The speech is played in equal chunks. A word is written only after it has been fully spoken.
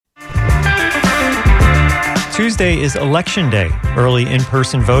Tuesday is Election Day. Early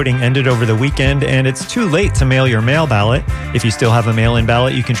in-person voting ended over the weekend, and it's too late to mail your mail ballot. If you still have a mail-in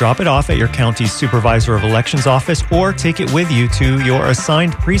ballot, you can drop it off at your county's Supervisor of Elections office or take it with you to your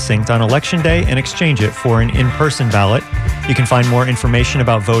assigned precinct on Election Day and exchange it for an in-person ballot. You can find more information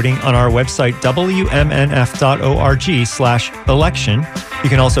about voting on our website, wmnf.org/election. You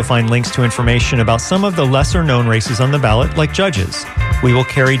can also find links to information about some of the lesser-known races on the ballot, like judges. We will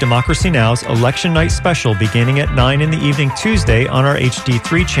carry Democracy Now!'s Election Night Special beginning at 9 in the evening Tuesday on our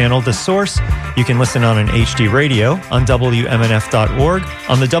HD3 channel, The Source. You can listen on an HD radio, on WMNF.org,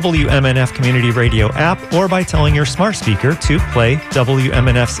 on the WMNF Community Radio app, or by telling your smart speaker to play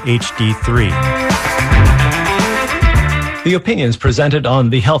WMNF's HD3. The opinions presented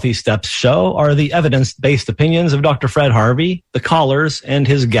on the Healthy Steps show are the evidence-based opinions of Dr. Fred Harvey, the callers, and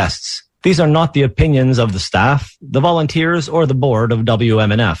his guests. These are not the opinions of the staff, the volunteers, or the board of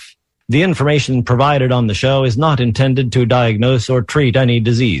WMNF. The information provided on the show is not intended to diagnose or treat any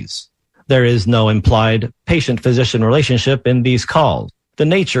disease. There is no implied patient-physician relationship in these calls. The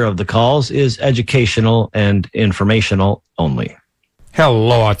nature of the calls is educational and informational only.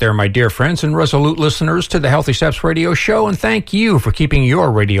 Hello out there, my dear friends and resolute listeners to the Healthy Steps Radio Show, and thank you for keeping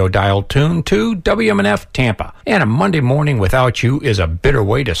your radio dial tuned to WMNF Tampa. And a Monday morning without you is a bitter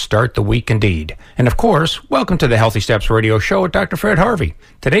way to start the week indeed. And of course, welcome to the Healthy Steps Radio Show with Dr. Fred Harvey.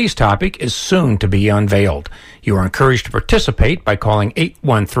 Today's topic is soon to be unveiled. You are encouraged to participate by calling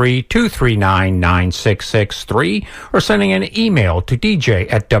 813-239-9663 or sending an email to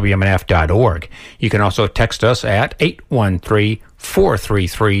dj@wmnf.org. You can also text us at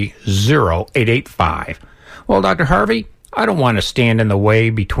 813-433-0885. Well, Dr. Harvey, I don't want to stand in the way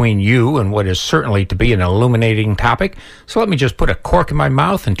between you and what is certainly to be an illuminating topic, so let me just put a cork in my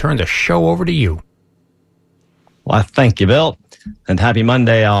mouth and turn the show over to you. Well, thank you, Bill, and happy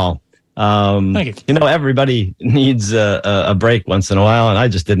Monday, all. Thank you. You know, everybody needs a break once in a while, and I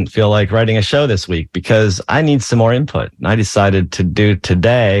just didn't feel like writing a show this week because I need some more input. And I decided to do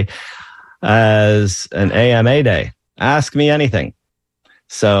today as an AMA day. Ask me anything.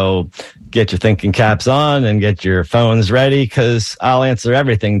 So get your thinking caps on and get your phones ready because I'll answer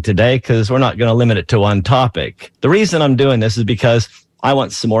everything today because we're not going to limit it to one topic. The reason I'm doing this is because I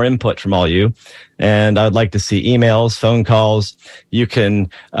want some more input from all you, and I'd like to see emails, phone calls. You can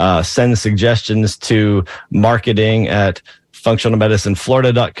send suggestions to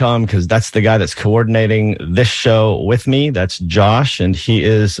marketing@functionalmedicineflorida.com because that's the guy that's coordinating this show with me. That's Josh, and he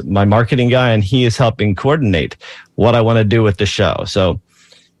is my marketing guy, and he is helping coordinate what I want to do with the show. So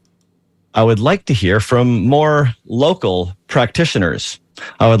I would like to hear from more local practitioners.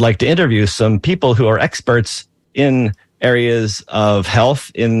 I would like to interview some people who are experts in areas of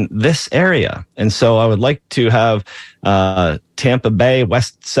health in this area. And so I would like to have Tampa Bay,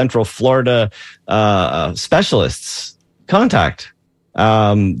 West Central Florida specialists contact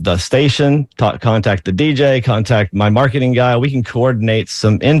the station, contact the DJ, contact my marketing guy. We can coordinate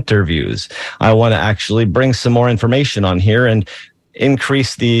some interviews. I want to actually bring some more information on here and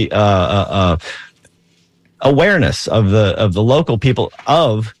increase the awareness of the local people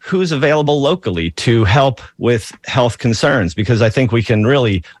of who's available locally to help with health concerns, because I think we can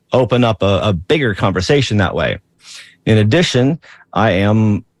really open up a bigger conversation that way. In addition, I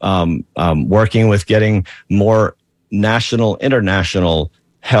am working with getting more national, international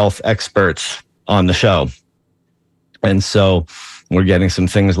health experts on the show. And so we're getting some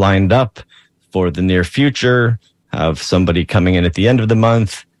things lined up for the near future, have somebody coming in at the end of the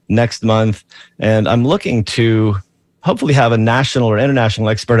month, next month, and I'm looking to hopefully have a national or international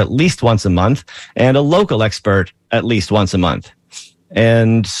expert at least once a month and a local expert at least once a month.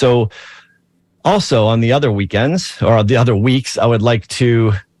 And so also on the other weekends or the other weeks, I would like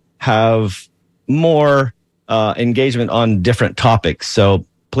to have more engagement on different topics. So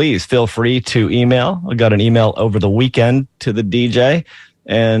please feel free to email. I got an email over the weekend to the DJ,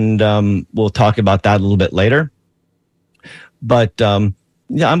 and we'll talk about that a little bit later. But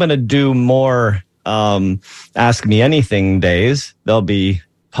yeah, I'm going to do more Ask Me Anything days. There'll be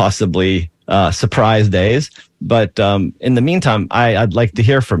possibly surprise days. But in the meantime, I'd like to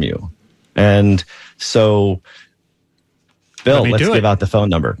hear from you. And so, Bill, let's give out the phone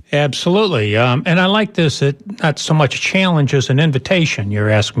number. Absolutely. And I like this, not so much a challenge as an invitation, your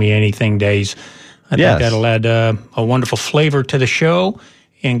Ask Me Anything days. I think that'll add a wonderful flavor to the show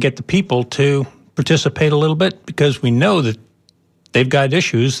and get the people to participate a little bit, because we know that they've got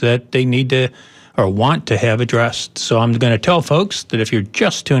issues that they need to or want to have addressed. So I'm going to tell folks that if you're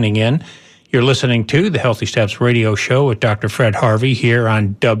just tuning in, you're listening to the Healthy Steps Radio Show with Dr. Fred Harvey here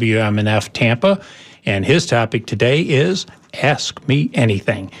on WMNF Tampa, and his topic today is Ask Me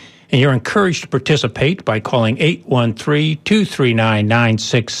Anything. And you're encouraged to participate by calling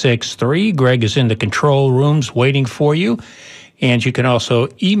 813-239-9663. Greg is in the control rooms waiting for you. And you can also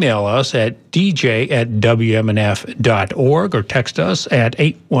email us at dj@wmnf.org or text us at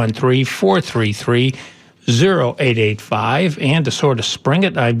 813-433-0885. And to sort of spring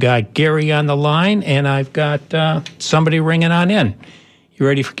it, I've got Gary on the line, and I've got somebody ringing on in. You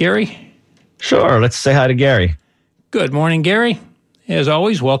ready for Gary? Sure. Let's say hi to Gary. Good morning, Gary. As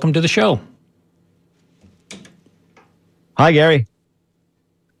always, welcome to the show. Hi, Gary.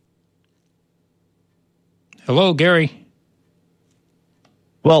 Hello, Gary.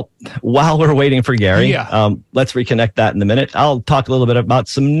 Well, while we're waiting for Gary, let's reconnect that in a minute. I'll talk a little bit about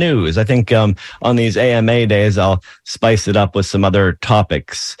some news. I think on these AMA days, I'll spice it up with some other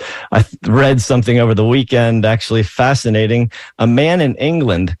topics. I read something over the weekend, actually fascinating. A man in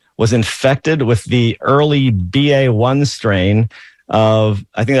England was infected with the early BA1 strain of,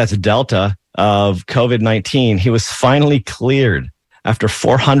 I think that's Delta, of COVID-19. He was finally cleared after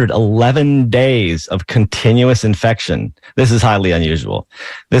 411 days of continuous infection. This is highly unusual.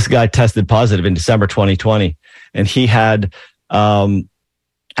 This guy tested positive in December 2020, and he had ongoing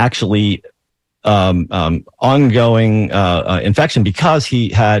infection because he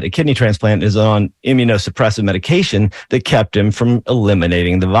had a kidney transplant, is on immunosuppressive medication that kept him from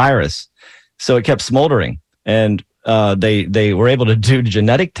eliminating the virus. So it kept smoldering, and they were able to do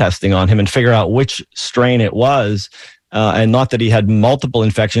genetic testing on him and figure out which strain it was. And not that he had multiple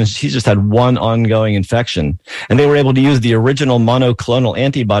infections, he just had one ongoing infection. And they were able to use the original monoclonal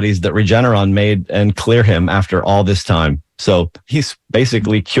antibodies that Regeneron made and clear him after all this time. So he's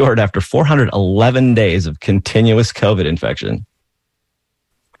basically cured after 411 days of continuous COVID infection.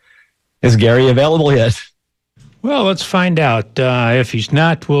 Is Gary available yet? Well, let's find out. If he's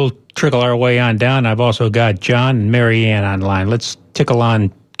not, we'll trickle our way on down. I've also got John and Mary Ann on line. Let's tickle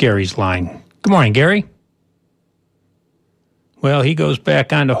on Gary's line. Good morning, Gary. Well, he goes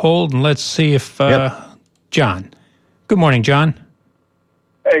back on to hold, and let's see if John. Good morning, John.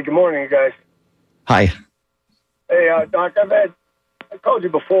 Hey, good morning, guys. Hi. Hey, Doc, I told you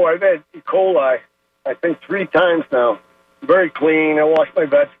before, I've had E. coli, I think 3 times now. Very clean. I wash my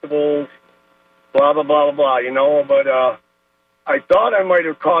vegetables, blah, blah, blah, blah, blah, but I thought I might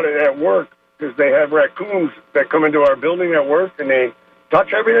have caught it at work because they have raccoons that come into our building at work, and they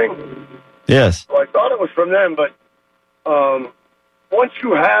touch everything. Yes. So I thought it was from them, but once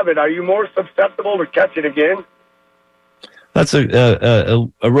you have it, are you more susceptible to catch it again? That's a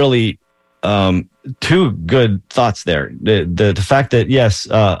really two good thoughts there. The fact that yes,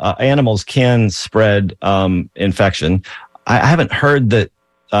 animals can spread infection. I haven't heard that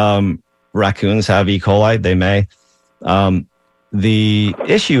raccoons have E. coli. They may. The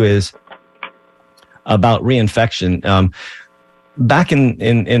issue is about reinfection. Back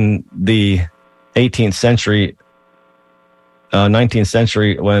in the 18th century. 19th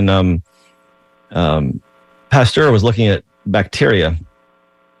century, when Pasteur was looking at bacteria,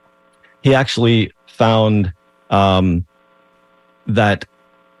 he actually found that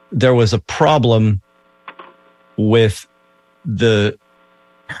there was a problem with the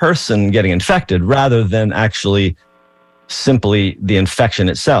person getting infected rather than actually simply the infection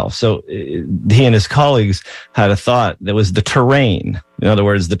itself. So he and his colleagues had a thought that was the terrain. In other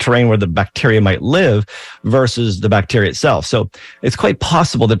words, the terrain where the bacteria might live versus the bacteria itself. So it's quite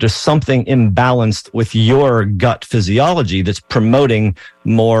possible that there's something imbalanced with your gut physiology that's promoting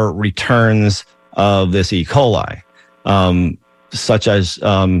more returns of this E. coli, such as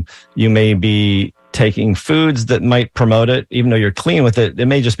you may be taking foods that might promote it, even though you're clean with it. It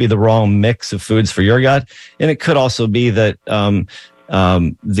may just be the wrong mix of foods for your gut. And it could also be that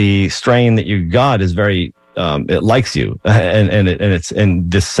the strain that you got is very, it likes you,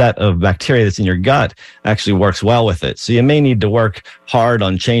 and this set of bacteria that's in your gut actually works well with it. So you may need to work hard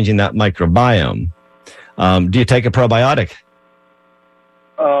on changing that microbiome. Do you take a probiotic?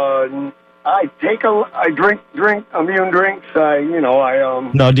 I drink immune drinks.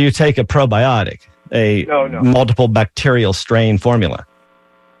 No, do you take a probiotic? No. Multiple bacterial strain formula?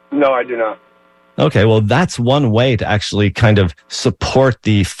 No, I do not. Okay, well, that's one way to actually kind of support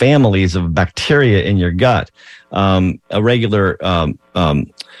the families of bacteria in your gut. A regular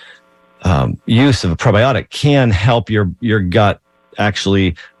use of a probiotic can help your gut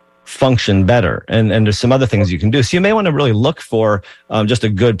actually function better. And there's some other things you can do. So you may want to really look for just a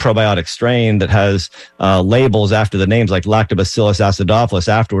good probiotic strain that has labels after the names, like Lactobacillus acidophilus.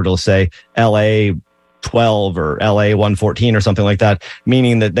 Afterward, it'll say LA12 or LA114 or something like that,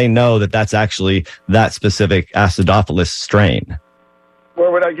 meaning that they know that that's actually that specific acidophilus strain. Where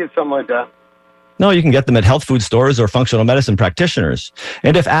would I get something like that? No, you can get them at health food stores or functional medicine practitioners.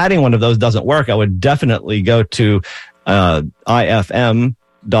 And if adding one of those doesn't work, I would definitely go to IFM.org.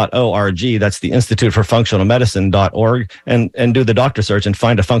 That's the Institute for Functional Medicine.org, and do the doctor search and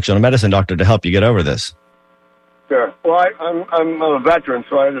find a functional medicine doctor to help you get over this. Sure. Well, I'm a veteran,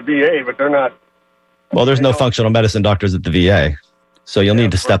 so I have a VA, but they're not. Well, there's no functional medicine doctors at the VA, so you'll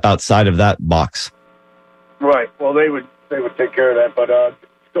need to step outside of that box. Right. Well, they would take care of that, but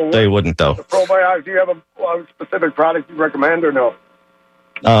still. They wouldn't, though. The probiotics. Do you have a specific product you recommend, or no?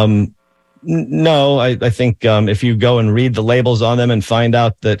 No, I think if you go and read the labels on them and find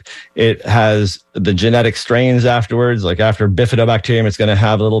out that it has the genetic strains afterwards, like after bifidobacterium, it's going to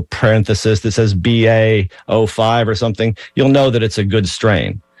have a little parenthesis that says BA05 or something, you'll know that it's a good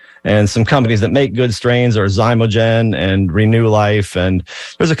strain. And some companies that make good strains are Zymogen and Renew Life, and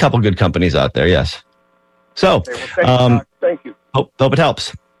there's a couple good companies out there, yes. So, okay, well, thank you. Hope it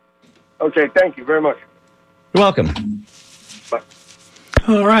helps. Okay, thank you very much. You're welcome. Bye.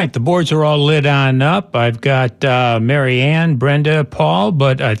 All right, the boards are all lit on up. I've got Mary Ann, Brenda, Paul,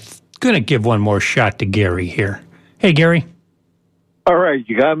 but I'm going to give one more shot to Gary here. Hey, Gary. All right,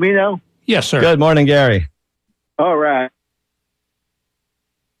 you got me now? Yes, sir. Good morning, Gary. All right.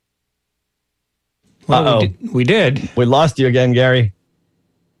 Well, we did. We lost you again, Gary.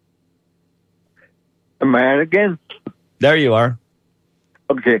 Am I on again? There you are.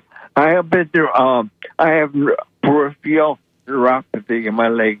 Okay. I have been through, I have peripheral neuropathy in my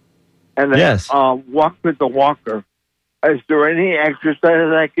leg. And yes. I walk with the walker. Is there any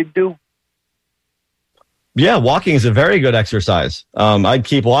exercise I could do? Yeah, walking is a very good exercise. I'd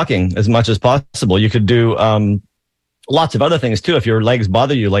keep walking as much as possible. You could do lots of other things too if your legs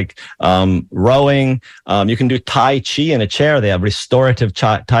bother you, like rowing. You can do Tai Chi in a chair. They have restorative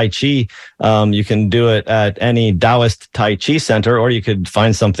Tai Chi. You can do it at any Taoist Tai Chi center, or you could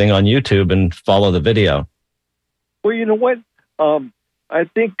find something on YouTube and follow the video. Well, you know what? I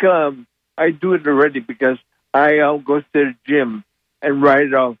think I do it already because I go to the gym and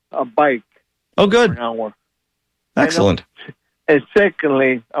ride a bike. Oh, good. For an hour. Excellent. And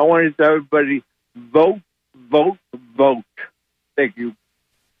secondly, I wanted to everybody vote. Thank you.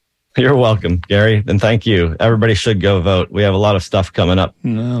 You're welcome, Gary, and thank you. Everybody should go vote. We have a lot of stuff coming up.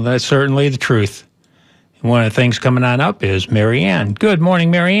 No, that's certainly the truth. One of the things coming on up is Mary Ann. Good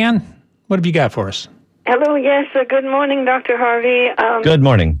morning, Mary Ann. What have you got for us? Hello, yes. Good morning, Dr. Harvey. Good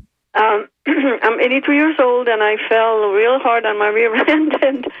morning. I'm 82 years old, and I fell real hard on my rear end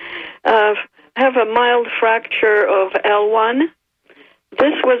and have a mild fracture of L1.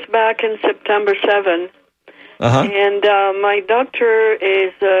 This was back in September 7. Uh-huh. And my doctor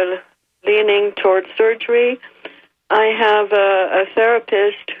is leaning towards surgery. I have a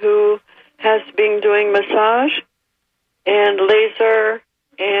therapist who has been doing massage and laser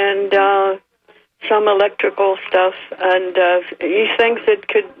and some electrical stuff, and he thinks it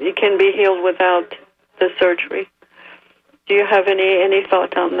can be healed without the surgery. Do you have any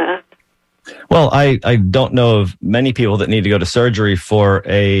thought on that? Well, I don't know of many people that need to go to surgery for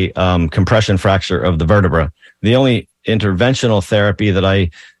a compression fracture of the vertebra. The only interventional therapy that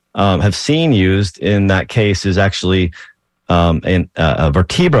I have seen used in that case is actually a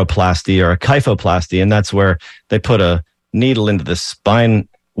vertebroplasty or a kyphoplasty, and that's where they put a needle into the spine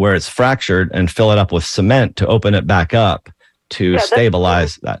where it's fractured and fill it up with cement to open it back up to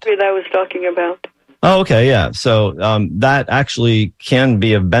stabilize that. That's what I was talking about. Oh, okay, yeah. So that actually can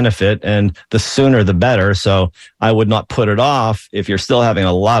be of benefit, and the sooner the better. So I would not put it off if you're still having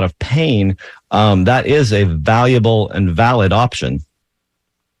a lot of pain. That is a valuable and valid option.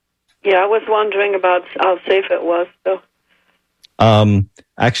 Yeah, I was wondering about how safe it was. So.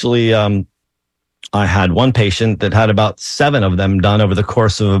 Actually, I had one patient that had about 7 of them done over the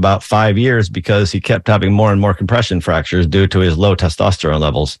course of about 5 years because he kept having more and more compression fractures due to his low testosterone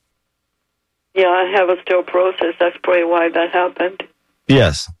levels. Yeah, I have osteoporosis. That's probably why that happened.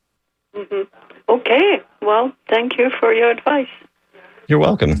 Yes. Mm-hmm. Okay. Well, thank you for your advice. You're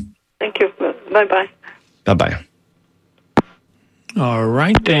welcome. Thank you. Bye-bye. Bye-bye. All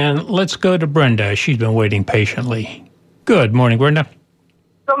right, and let's go to Brenda. She's been waiting patiently. Good morning, Brenda.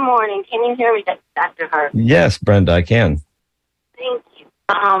 Good morning. Can you hear me, Dr. Harvey? Yes, Brenda, I can. Thank you.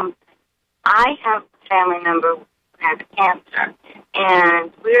 I have a family member who has cancer,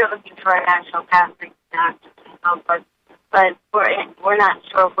 and we're looking for a naturopathic doctor to help us, but we're not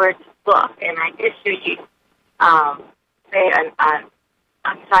sure where to look. And I did hear you say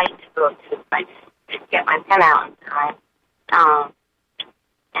a site to go to, but I didn't get my pen out in time.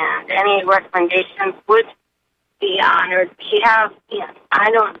 And any recommendations would be honored.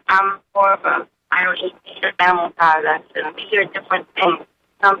 I'm more of I don't eat animal products, and we hear different things.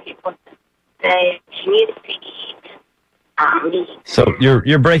 Some people say she needs to eat meat. So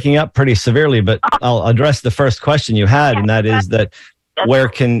you're breaking up pretty severely, but I'll address the first question you had, and that is that where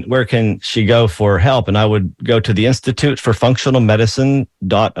can she go for help? And I would go to the Institute for Functional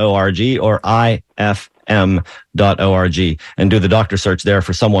Medicine.org or IFM.org and do the doctor search there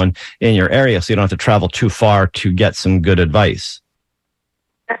for someone in your area, so you don't have to travel too far to get some good advice.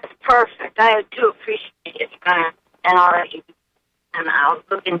 That's perfect. I do appreciate it. And I'll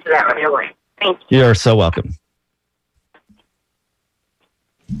look into that right away. Thank you. You're so welcome.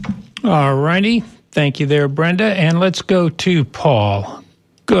 All righty. Thank you there, Brenda. And let's go to Paul.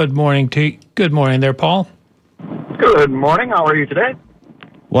 Good morning there, Paul. Good morning. How are you today?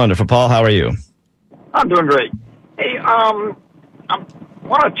 Wonderful, Paul. How are you? I'm doing great. Hey, I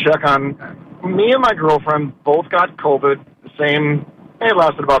want to check on me and my girlfriend. Both got COVID. The same. It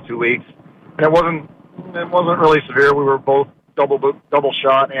lasted about 2 weeks, and it wasn't really severe. We were both double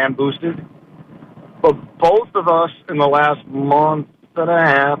shot and boosted. But both of us in the last month and a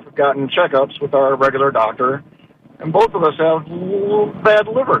half have gotten checkups with our regular doctor, and both of us have bad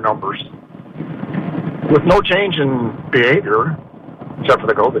liver numbers with no change in behavior except for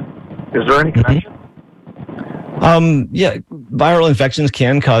the COVID. Is there any connection? Yeah, viral infections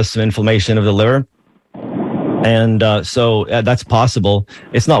can cause some inflammation of the liver. And so that's possible.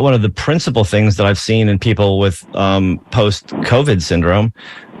 It's not one of the principal things that I've seen in people with post-COVID syndrome.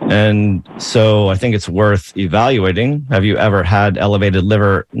 And so I think it's worth evaluating. Have you ever had elevated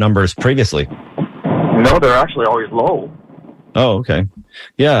liver numbers previously? No, they're actually always low. Oh, okay.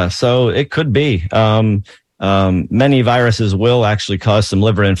 Yeah, so it could be. Many viruses will actually cause some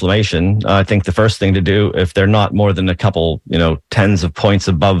liver inflammation. I think the first thing to do, if they're not more than a couple, tens of points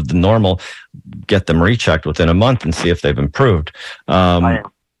above the normal, get them rechecked within a month and see if they've improved.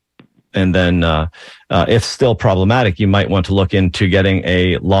 And then if still problematic, you might want to look into getting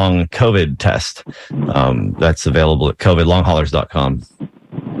a long COVID test. That's available at covidlonghaulers.com.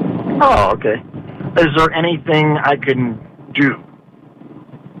 Oh, okay. Is there anything I can do?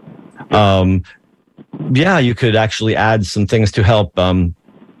 Yeah, you could actually add some things to help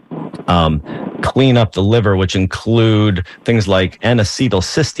clean up the liver, which include things like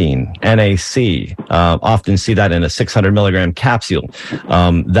N-acetylcysteine, NAC. Often see that in a 600 milligram capsule.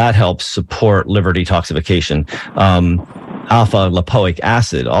 That helps support liver detoxification. Alpha lipoic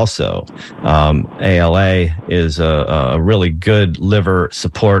acid also. ALA is a really good liver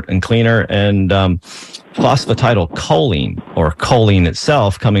support and cleaner. And phosphatidylcholine, or choline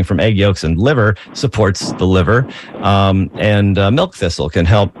itself, coming from egg yolks and liver, supports the liver. And milk thistle can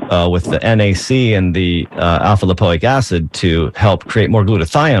help with the NAC and the alpha lipoic acid to help create more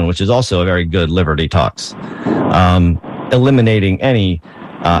glutathione, which is also a very good liver detox. Eliminating any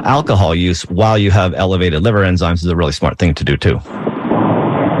alcohol use while you have elevated liver enzymes is a really smart thing to do too.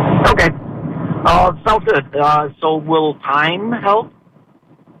 Okay. Sounds good. So will thyme help?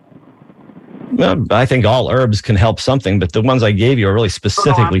 I think all herbs can help something, but the ones I gave you are really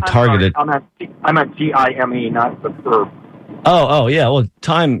specifically targeted. I meant TIME, not the herb. Oh, yeah. Well,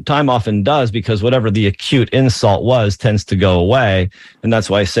 time often does, because whatever the acute insult was tends to go away. And that's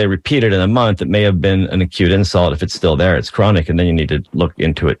why I say repeat it in a month. It may have been an acute insult. If it's still there, it's chronic, and then you need to look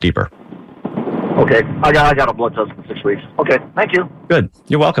into it deeper. Okay. I got a blood test in 6 weeks. Okay. Thank you. Good.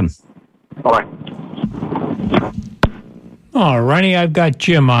 You're welcome. Bye-bye. All righty. I've got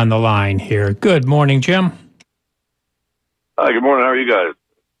Jim on the line here. Good morning, Jim. Hi, good morning. How are you guys?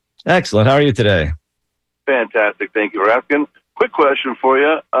 Excellent. How are you today? Fantastic. Thank you for asking. Quick question for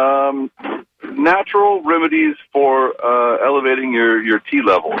you. Natural remedies for elevating your T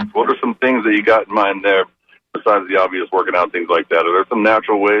levels. What are some things that you got in mind there, besides the obvious working out, things like that? Are there some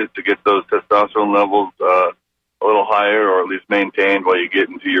natural ways to get those testosterone levels a little higher, or at least maintained while you get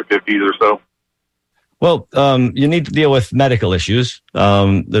into your 50s or so? Well, you need to deal with medical issues.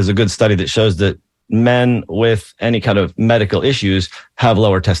 There's a good study that shows that men with any kind of medical issues have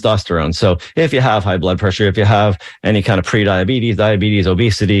lower testosterone. So if you have high blood pressure, if you have any kind of pre-diabetes, diabetes,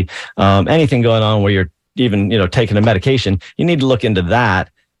 obesity, anything going on where you're even, taking a medication, you need to look into that.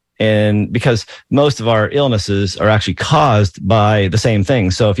 And because most of our illnesses are actually caused by the same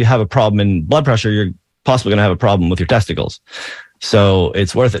thing. So if you have a problem in blood pressure, you're possibly going to have a problem with your testicles. So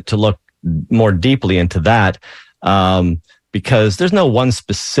it's worth it to look more deeply into that. Because there's no one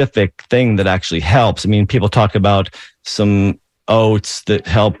specific thing that actually helps. I mean, people talk about some oats that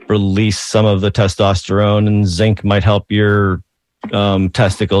help release some of the testosterone, and zinc might help your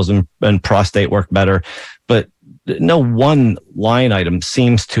testicles and prostate work better. But no one line item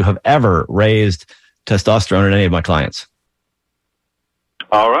seems to have ever raised testosterone in any of my clients.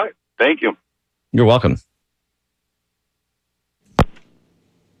 All right. Thank you. You're welcome.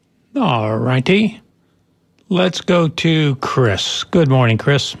 All righty. Let's go to Chris. Good morning,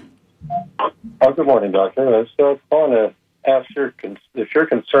 Chris. Good morning, Doctor. I was calling to ask if you're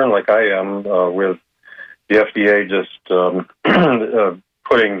concerned, like I am, with the FDA just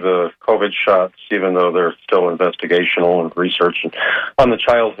putting the COVID shots, even though they're still investigational and research, on the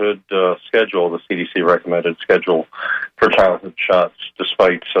childhood schedule, the CDC recommended schedule for childhood shots,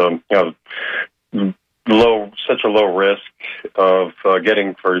 despite such a low risk of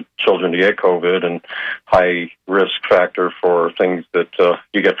getting for children to get COVID and high risk factor for things that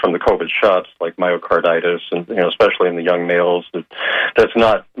you get from the COVID shots, like myocarditis, and especially in the young males. That's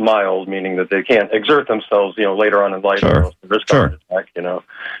not mild, meaning that they can't exert themselves, later on in life. Sure. Risk of attack.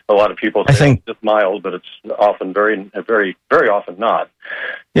 A lot of people say it's just mild, but it's often very, very, very often not.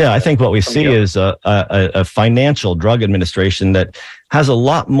 Yeah, I think what we see is a financial drug administration that has a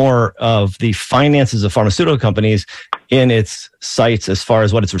lot more of the finances of pharmaceutical companies in its sights as far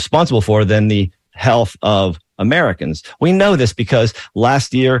as what it's responsible for than the health of Americans. We know this because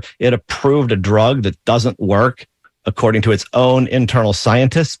last year it approved a drug that doesn't work according to its own internal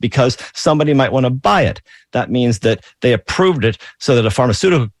scientists because somebody might want to buy it. That means that they approved it so that a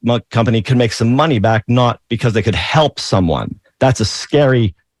pharmaceutical company could make some money back, not because they could help someone. That's a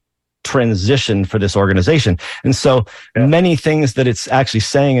scary transition for this organization. And so many things that it's actually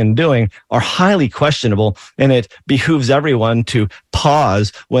saying and doing are highly questionable, and it behooves everyone to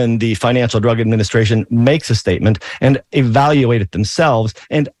pause when the Financial Drug Administration makes a statement and evaluate it themselves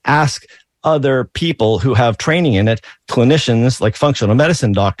and ask other people who have training in it, clinicians like functional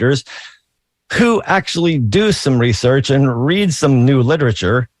medicine doctors, who actually do some research and read some new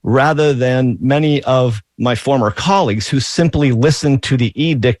literature rather than many of my former colleagues who simply listen to the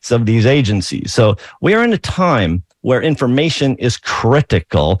edicts of these agencies. So we are in a time where information is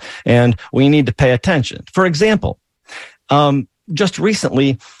critical and we need to pay attention. For example, just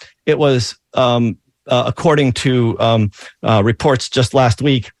recently, it was, according to reports just last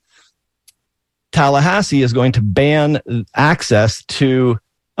week, Tallahassee is going to ban access to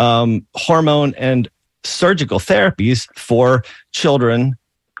hormone and surgical therapies for children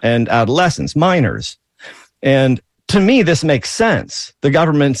and adolescents, minors. And to me, this makes sense.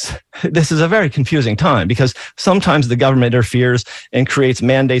 This is a very confusing time because sometimes the government interferes and creates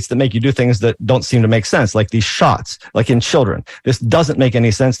mandates that make you do things that don't seem to make sense, like these shots, like in children. This doesn't make any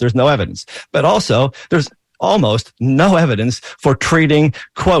sense. There's no evidence. But also, there's almost no evidence for treating,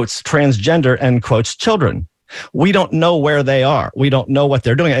 quotes, transgender, end quotes, children. We don't know where they are. We don't know what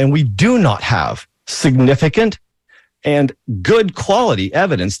they're doing. And we do not have significant and good quality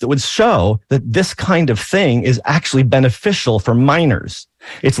evidence that would show that this kind of thing is actually beneficial for minors.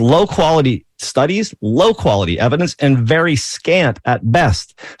 It's low quality studies, low quality evidence, and very scant at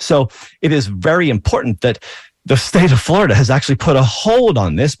best. So it is very important that the state of Florida has actually put a hold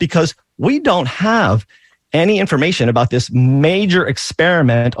on this because we don't have any information about this major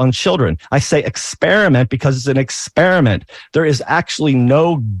experiment on children. I say experiment because it's an experiment. There is actually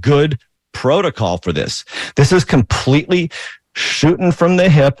no good protocol for this. This is completely shooting from the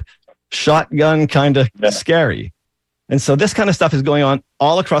hip, shotgun kind of scary. And so this kind of stuff is going on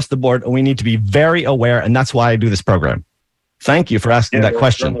all across the board, and we need to be very aware, and that's why I do this program. Thank you for asking that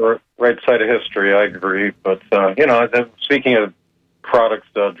question. On the right side of history, I agree. But, speaking of products,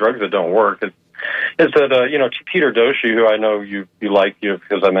 drugs that don't work, is that, Peter Doshi, who I know you like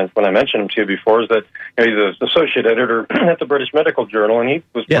because when I mentioned him to you before, is that he's the associate editor at the British Medical Journal, and he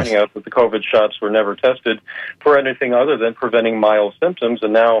was pointing out that the COVID shots were never tested for anything other than preventing mild symptoms.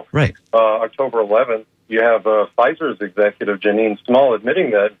 And now, October 11th, you have Pfizer's executive, Janine Small, admitting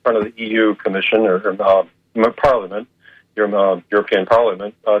that in front of the EU Commission or Parliament, European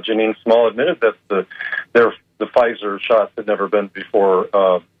Parliament. Janine Small admitted that the Pfizer shots had never been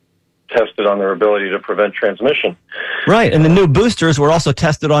before tested on their ability to prevent transmission. Right. And the new boosters were also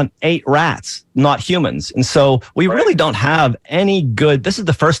tested on 8 rats, not humans. And so we really don't have any good. This is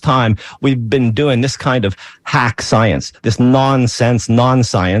the first time we've been doing this kind of hack science, this nonsense,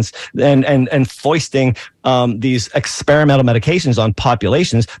 non-science, and foisting these experimental medications on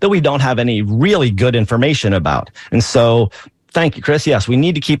populations that we don't have any really good information about. And so thank you, Chris. Yes, we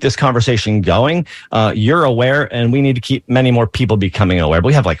need to keep this conversation going. You're aware, and we need to keep many more people becoming aware. But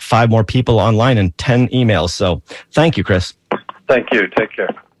we have like 5 more people online and 10 emails. So thank you, Chris. Thank you. Take care.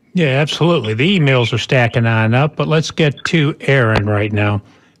 Yeah, absolutely. The emails are stacking on up, but let's get to Aaron right now.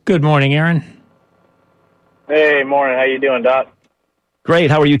 Good morning, Aaron. Hey, morning. How you doing, Doc? Great.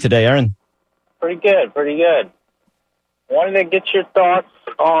 How are you today, Aaron? Pretty good. Wanted to get your thoughts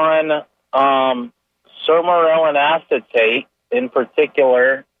on sermorelin acetate, in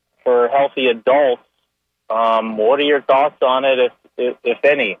particular for healthy adults. What are your thoughts on it, if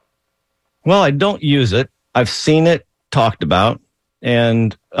any? Well, I don't use it. I've seen it talked about.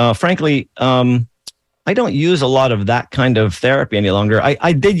 And frankly, I don't use a lot of that kind of therapy any longer.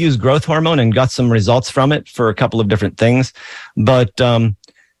 I did use growth hormone and got some results from it for a couple of different things. But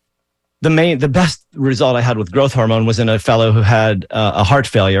the best result I had with growth hormone was in a fellow who had a heart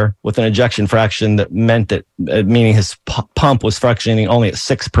failure with an ejection fraction that meant that, meaning his pump was functioning only at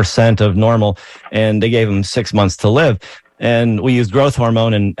 6% of normal, and they gave him 6 months to live. And we used growth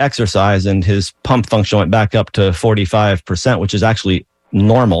hormone and exercise, and his pump function went back up to 45%, which is actually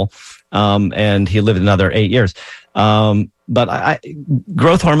normal. And he lived another 8 years. But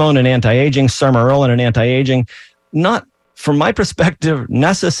growth hormone and anti-aging, Sermorelin and anti-aging, not, from my perspective,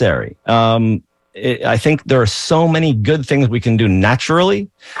 necessary. I think there are so many good things we can do naturally,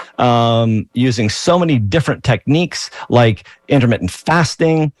 using so many different techniques like intermittent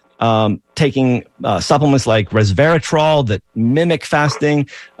fasting, taking supplements like resveratrol that mimic fasting.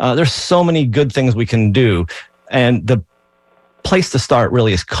 There's so many good things we can do. And the place to start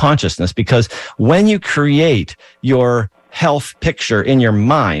really is consciousness, because when you create your health picture in your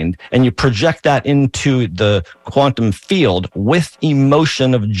mind and you project that into the quantum field with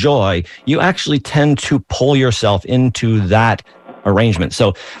emotion of joy, you actually tend to pull yourself into that arrangement.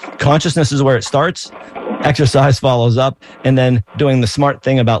 So consciousness is where it starts. Exercise follows up, and then doing the smart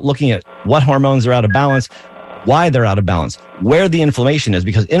thing about looking at what hormones are out of balance, why they're out of balance, where the inflammation is,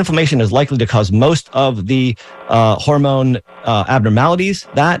 because inflammation is likely to cause most of the hormone abnormalities,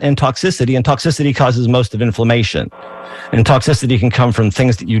 that and toxicity causes most of inflammation. And toxicity can come from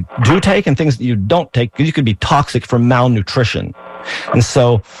things that you do take and things that you don't take, because you could be toxic from malnutrition. And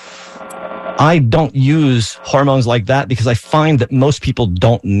so I don't use hormones like that because I find that most people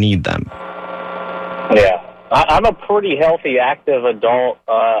don't need them. Yeah. I'm a pretty healthy, active adult.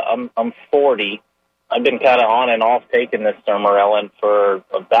 I'm 40. I've been kind of on and off taking this Sermorelin for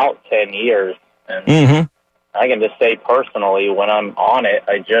about 10 years. And I can just say personally, when I'm on it,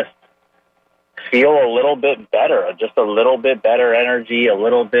 I just feel a little bit better, just a little bit better energy, a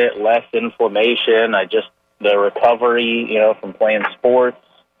little bit less inflammation. The recovery, from playing sports,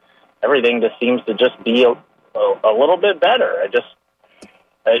 everything just seems to just be a little bit better. I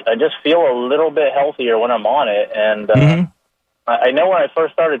just feel a little bit healthier when I'm on it. And I know when I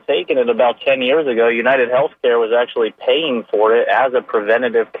first started taking it about 10 years ago, United Healthcare was actually paying for it as a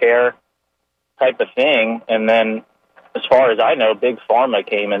preventative care type of thing. And then, as far as I know, Big Pharma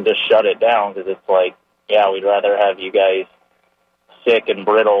came and just shut it down, because it's like, yeah, we'd rather have you guys sick and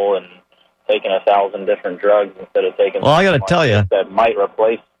brittle and taking 1,000 different drugs instead of taking. Well, I got to tell you, that might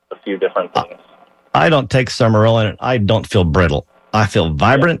replace a few different things. I don't take Sermorelin, and I don't feel brittle. I feel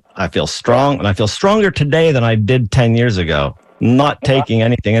vibrant, I feel strong, and I feel stronger today than I did 10 years ago, not taking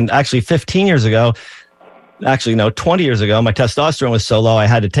anything. And actually 15 years ago, 20 years ago, my testosterone was so low I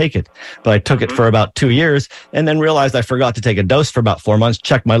had to take it. But I took it for about 2 years and then realized I forgot to take a dose for about 4 months,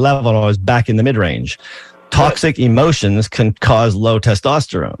 checked my level, and I was back in the mid-range. Toxic emotions can cause low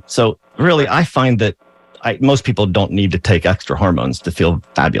testosterone. So really, I find that most people don't need to take extra hormones to feel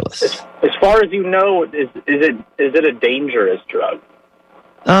fabulous. As far as you know, is it a dangerous drug?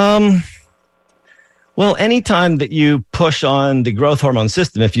 Well, anytime that you push on the growth hormone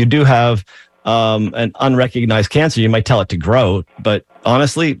system, if you do have an unrecognized cancer, you might tell it to grow. But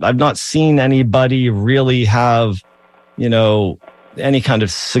honestly, I've not seen anybody really have, any kind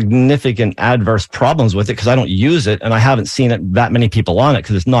of significant adverse problems with it, because I don't use it, and I haven't seen that many people on it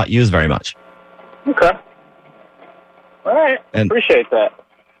because it's not used very much. Okay. All right. Appreciate that.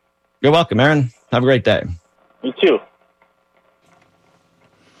 You're welcome, Aaron. Have a great day. You too.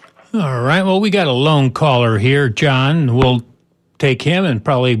 All right. Well, we got a lone caller here, John. We'll take him and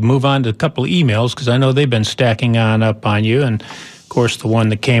probably move on to a couple of emails, because I know they've been stacking up on you. And, of course, the one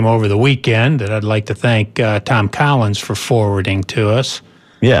that came over the weekend that I'd like to thank Tom Collins for forwarding to us.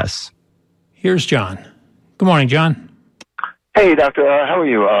 Yes. Here's John. Good morning, John. Hey, Doctor. How are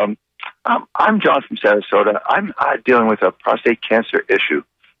you? I'm John from Sarasota. I'm dealing with a prostate cancer issue,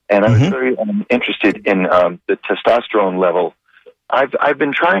 and I was very interested in the testosterone level. I've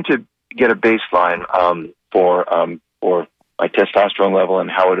been trying to get a baseline for my testosterone level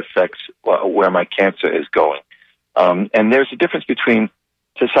and how it affects where my cancer is going. And there's a difference between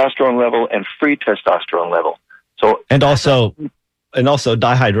testosterone level and free testosterone level. So and also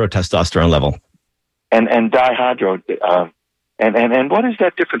dihydrotestosterone level. And dihydro. And what is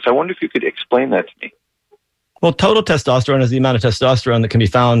that difference? I wonder if you could explain that to me. Well, total testosterone is the amount of testosterone that can be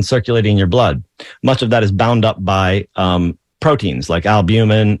found circulating in your blood. Much of that is bound up by proteins like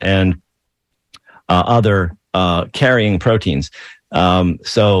albumin and other carrying proteins.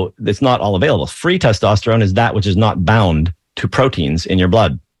 So it's not all available. Free testosterone is that which is not bound to proteins in your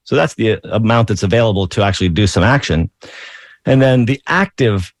blood. So that's the amount that's available to actually do some action. And then the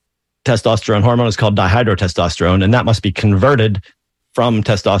active testosterone hormone is called dihydrotestosterone, and that must be converted from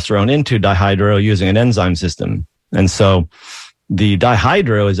testosterone into dihydro using an enzyme system. And so the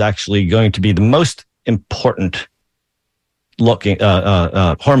dihydro is actually going to be the most important looking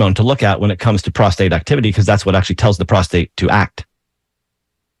hormone to look at when it comes to prostate activity, because that's what actually tells the prostate to act.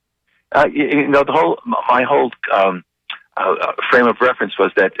 My whole frame of reference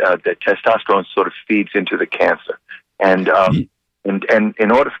was that testosterone sort of feeds into the cancer, and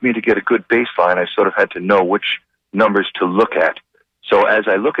in order for me to get a good baseline, I sort of had to know which numbers to look at. So as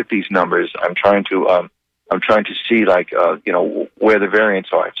I look at these numbers, I'm trying to see where the variants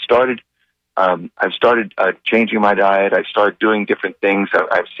are. I've started changing my diet. I've started doing different things.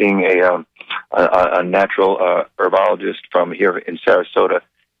 I'm seeing a natural herbologist from here in Sarasota,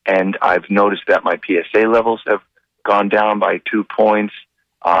 and I've noticed that my PSA levels have gone down by 2 points.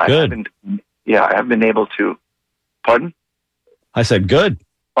 Good. I haven't been able to. Pardon? I said good.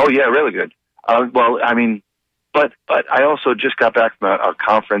 Oh yeah, really good. But I also just got back from a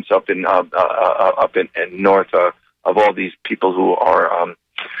conference up in north of all these people who are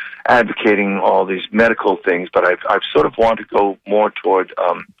advocating all these medical things. But I've sort of want to go more toward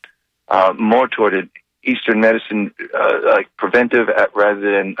an Eastern medicine, like preventive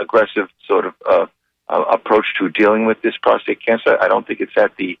rather than aggressive sort of approach to dealing with this prostate cancer. I don't think it's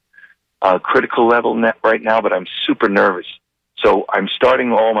at the critical level right now, but I'm super nervous. So I'm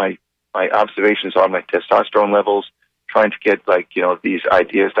starting all my observations on my testosterone levels, trying to get these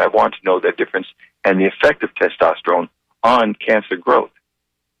ideas. I want to know the difference and the effect of testosterone on cancer growth.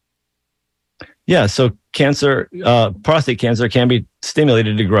 Yeah, so prostate cancer can be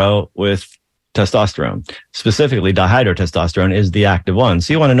stimulated to grow with testosterone. Specifically, dihydrotestosterone is the active one.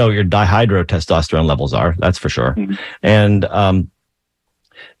 So you want to know what your dihydrotestosterone levels are, that's for sure. Mm-hmm. And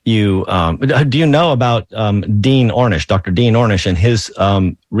do you know about Dean Ornish, Dr. Dean Ornish, and his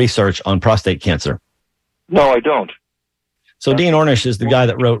research on prostate cancer? No, I don't. So Dean Ornish is the guy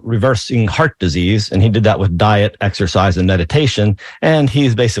that wrote Reversing Heart Disease, and he did that with diet, exercise, and meditation. And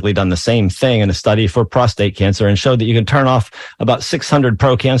he's basically done the same thing in a study for prostate cancer and showed that you can turn off about 600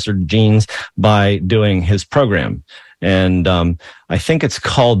 pro-cancer genes by doing his program. And I think it's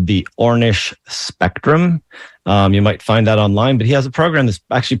called the Ornish Spectrum. You might find that online, but he has a program that's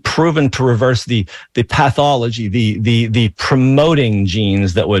actually proven to reverse the pathology, the promoting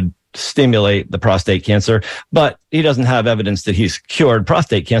genes that would stimulate the prostate cancer. But he doesn't have evidence that he's cured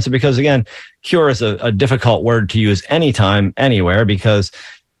prostate cancer because, again, cure is a difficult word to use anytime, anywhere, because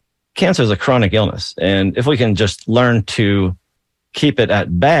cancer is a chronic illness. And if we can just learn to keep it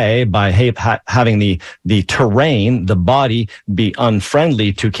at bay by having the terrain, the body, be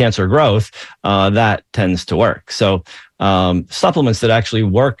unfriendly to cancer growth, that tends to work. So supplements that actually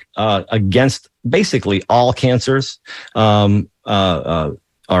work against basically all cancers are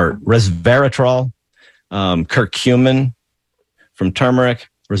resveratrol, curcumin from turmeric,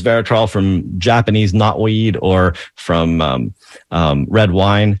 resveratrol from Japanese knotweed or from red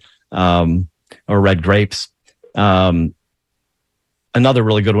wine or red grapes. Another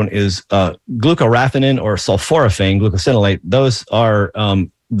really good one is glucoraphanin or sulforaphane, glucosinolate. Those are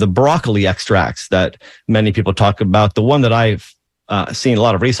the broccoli extracts that many people talk about. The one that I've seen a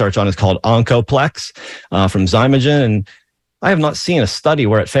lot of research on is called Oncoplex from Zymogen, and I have not seen a study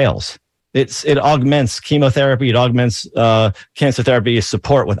where it fails. It augments chemotherapy. It augments cancer therapy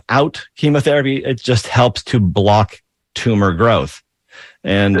support without chemotherapy. It just helps to block tumor growth.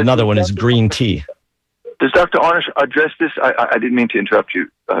 And another one is green tea. Does Dr. Ornish address this? I didn't mean to interrupt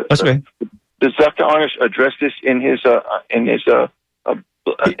you. That's okay. Does Dr. Ornish address this in his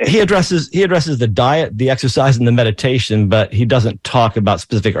he addresses the diet, the exercise, and the meditation, but he doesn't talk about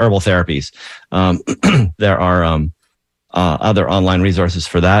specific herbal therapies. There are other online resources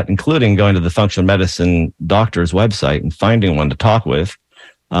for that, including going to the functional medicine doctor's website and finding one to talk with.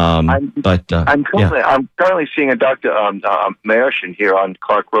 I'm currently seeing a Dr. Mayershin here on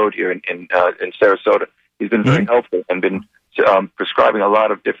Clark Road here in Sarasota. He's been very helpful and been prescribing a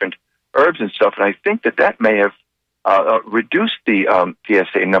lot of different herbs and stuff. And I think that may have reduced the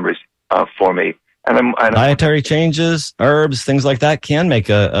PSA numbers for me. And dietary changes, herbs, things like that can make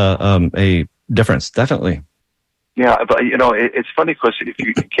a difference. Definitely. Yeah, but it's funny because if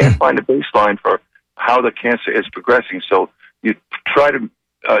you can't find a baseline for how the cancer is progressing, so you try to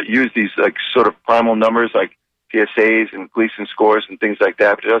use these like sort of primal numbers like PSAs and Gleason scores and things like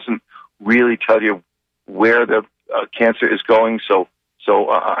that, but it doesn't really tell you where the cancer is going. So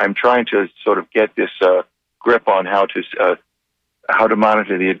I'm trying to sort of get this grip on how to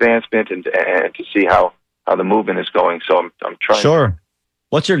monitor the advancement and to see how the movement is going. So I'm trying. Sure.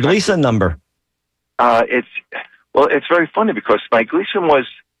 What's your Gleason number? It's very funny because my Gleason was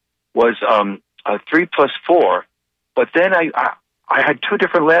 3+4, but then I had two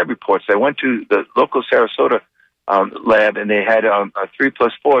different lab reports. I went to the local Sarasota lab, and they had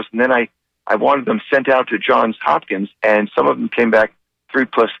 3+4s, and then I wanted them sent out to Johns Hopkins, and some of them came back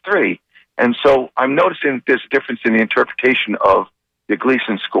 3+3. And so I'm noticing there's a difference in the interpretation of the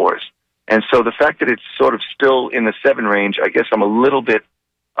Gleason scores. And so the fact that it's sort of still in the 7 range, I guess I'm a little bit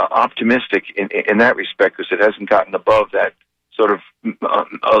optimistic in that respect, because it hasn't gotten above that sort of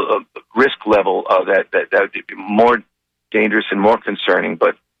risk level that would be more dangerous and more concerning.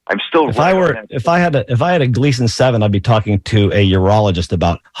 But I'm still. If I had a Gleason 7, I'd be talking to a urologist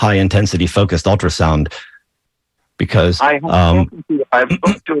about high intensity focused ultrasound, because I've spoken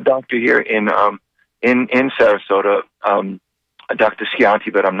to a doctor here in Sarasota, Dr.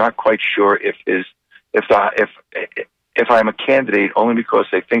 Schianti, but I'm not quite sure if I'm a candidate, only because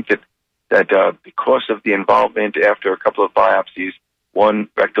they think that because of the involvement after a couple of biopsies, one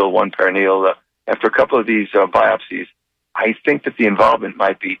rectal, one perineal, after a couple of these biopsies, I think that the involvement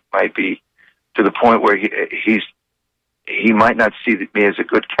might be to the point where he might not see me as a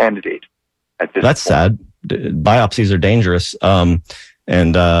good candidate at this. That's point. sad. Biopsies are dangerous. So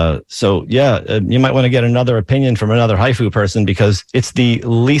you might want to get another opinion from another HIFU person, because it's the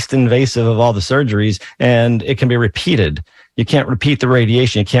least invasive of all the surgeries, and it can be repeated. You can't repeat the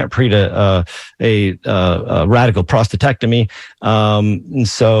radiation. You can't repeat a radical prostatectomy. And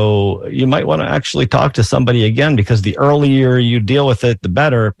so you might want to actually talk to somebody again, because the earlier you deal with it, the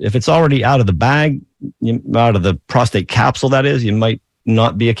better. If it's already out of the bag, out of the prostate capsule, that is, you might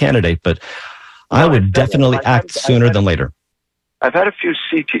not be a candidate. But I would definitely act sooner than later. I've had a few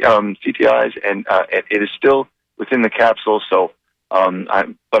CTIs, and it is still within the capsule. So,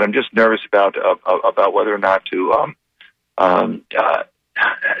 but I'm just nervous about whether or not to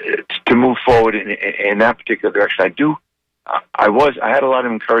move forward in that particular direction. I had a lot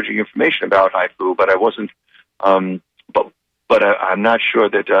of encouraging information about HIFU, but I wasn't. But I'm not sure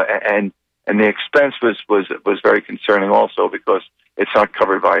that. And the expense was very concerning also, because it's not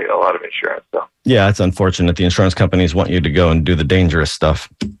covered by a lot of insurance. So. Yeah, it's unfortunate. The insurance companies want you to go and do the dangerous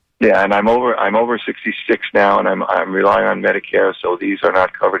stuff. Yeah, and I'm over 66 now, and I'm relying on Medicare, so these are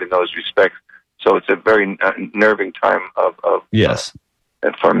not covered in those respects. So it's a very nerving time of yes,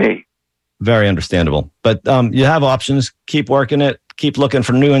 for me. Very understandable. But you have options. Keep working it. Keep looking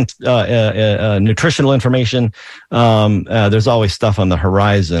for new nutritional information. There's always stuff on the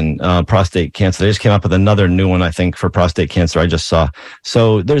horizon. Prostate cancer. They just came up with another new one, I think, for prostate cancer. I just saw.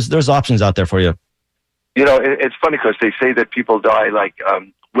 So there's options out there for you. You know, it's funny because they say that people die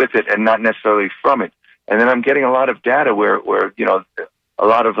with it and not necessarily from it. And then I'm getting a lot of data where a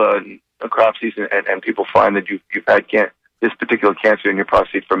lot of necropsies and people find that you've had this particular cancer in your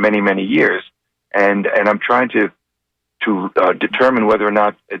prostate for many, many years. And I'm trying to determine whether or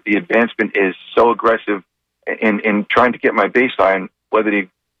not the advancement is so aggressive in trying to get my baseline, whether the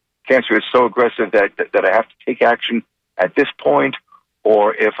cancer is so aggressive that I have to take action at this point,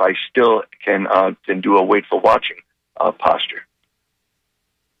 or if I still can do a waitful watching posture.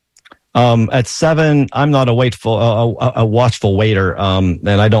 At 7, I'm not a watchful waiter, and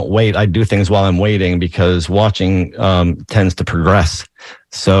I don't wait. I do things while I'm waiting, because watching tends to progress.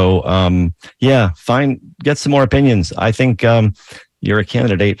 So get some more opinions. I think you're a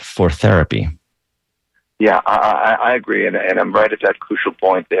candidate for therapy. Yeah, I agree, and I'm right at that crucial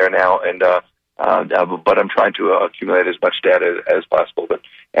point there now. And but I'm trying to accumulate as much data as possible.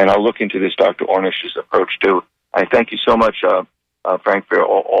 And I'll look into this Dr. Ornish's approach too. I thank you so much, Frank, for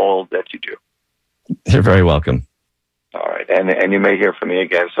all that you do. You're very welcome. All right, and you may hear from me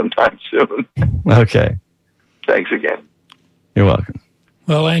again sometime soon. Okay. Thanks again. You're welcome.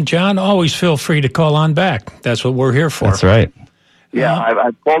 Well, and John, always feel free to call on back. That's what we're here for. That's right. Yeah,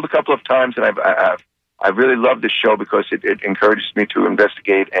 I've called a couple of times, and I really love this show because it encourages me to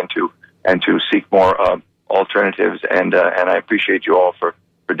investigate and to seek more alternatives. And I appreciate you all for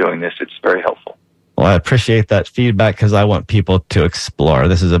doing this. It's very helpful. Well, I appreciate that feedback, because I want people to explore.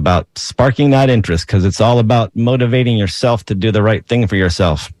 This is about sparking that interest, because it's all about motivating yourself to do the right thing for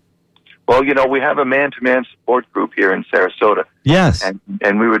yourself. Well, we have a man-to-man support group here in Sarasota. Yes,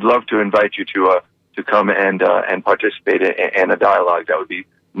 and we would love to invite you to come and participate in a dialogue. That would be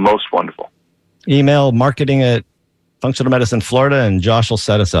most wonderful. Email marketing at Functional Medicine Florida, and Josh will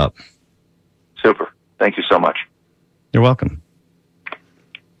set us up. Super. Thank you so much. You're welcome.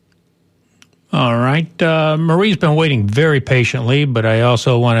 All right. Marie's been waiting very patiently, but I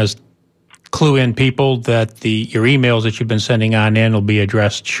also want to clue in people that your emails that you've been sending on in will be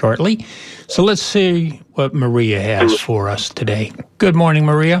addressed shortly. So let's see what Maria has for us today. Good morning,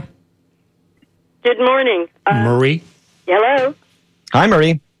 Maria. Good morning. Marie. Hello. Hi,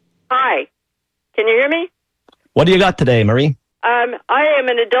 Marie. Hi. Can you hear me? What do you got today, Marie? I am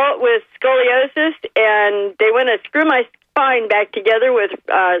an adult with scoliosis, and they want to screw my spine back together with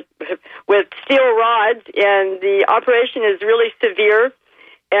steel rods, and the operation is really severe.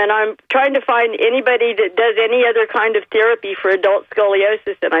 And I'm trying to find anybody that does any other kind of therapy for adult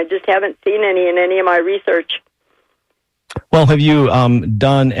scoliosis, and I just haven't seen any in any of my research. Well, have you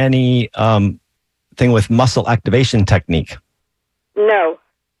done any thing with muscle activation technique? No.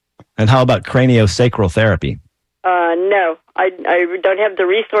 And how about craniosacral therapy? No. I don't have the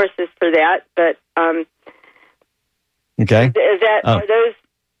resources for that, but okay. Is that are those?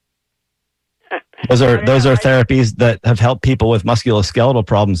 Those are therapies that have helped people with musculoskeletal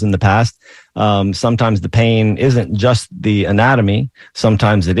problems in the past. Sometimes the pain isn't just the anatomy.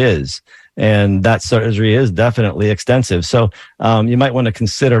 Sometimes it is. And that surgery is definitely extensive. So you might want to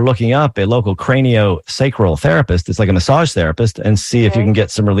consider looking up a local craniosacral therapist. It's like a massage therapist, and see if you can get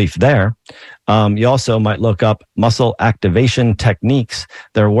some relief there. You also might look up muscle activation techniques.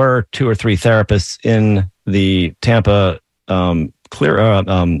 There were 2 or 3 therapists in the Tampa St.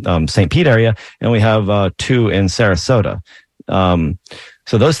 Pete area, and we have 2 in Sarasota.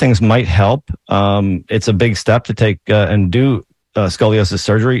 So those things might help. It's a big step to take and do scoliosis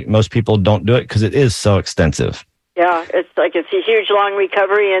surgery. Most people don't do it because it is so extensive. Yeah, it's a huge long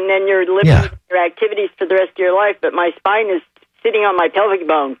recovery, and then you're limiting your activities for the rest of your life. But my spine is sitting on my pelvic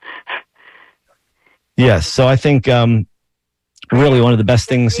bone. Yes, so I think really one of the best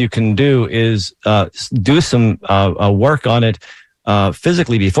things you can do is do some work on it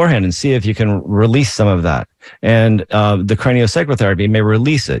physically beforehand and see if you can release some of that. And the craniosacral therapy may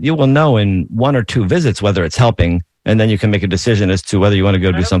release it. You will know in 1 or 2 visits whether it's helping, and then you can make a decision as to whether you want to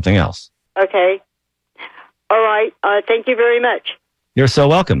go do something else. Okay. All right. Thank you very much. You're so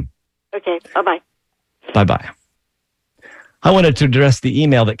welcome. Okay. Bye-bye. Bye-bye. I wanted to address the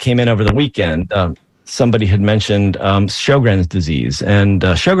email that came in over the weekend. Somebody had mentioned Sjogren's disease, and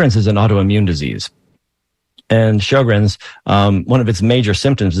Sjogren's is an autoimmune disease. And Sjogren's, one of its major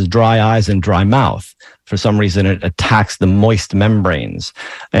symptoms is dry eyes and dry mouth. For some reason, it attacks the moist membranes.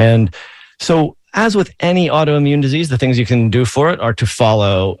 And so, as with any autoimmune disease, the things you can do for it are to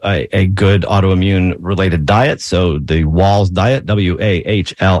follow a good autoimmune-related diet. So the WAHLS diet,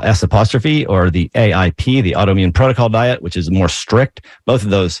 WAHLS', or the AIP, the Autoimmune Protocol Diet, which is more strict. Both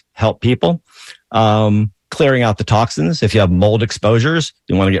of those help people. Clearing out the toxins. If you have mold exposures,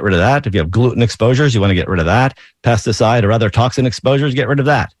 you want to get rid of that. If you have gluten exposures, you want to get rid of that. Pesticide or other toxin exposures, get rid of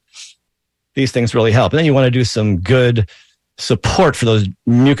that. These things really help. And then you want to do some good support for those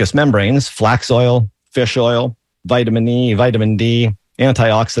mucous membranes: flax oil, fish oil, vitamin E, vitamin D,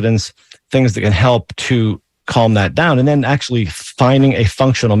 antioxidants, things that can help to calm that down. And then actually finding a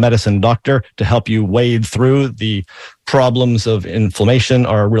functional medicine doctor to help you wade through the problems of inflammation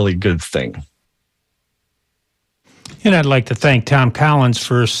are a really good thing. And I'd like to thank Tom Collins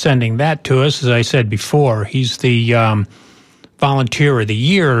for sending that to us. As I said before, he's the Volunteer of the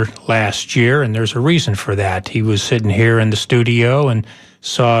Year last year, and there's a reason for that. He was sitting here in the studio and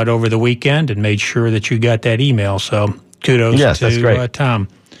saw it over the weekend and made sure that you got that email. So kudos to Tom.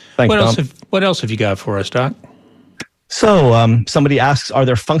 Thanks, Tom. What else have you got for us, Doc? So somebody asks, are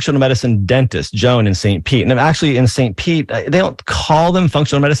there functional medicine dentists? Joan in St. Pete. And actually in St. Pete, they don't call them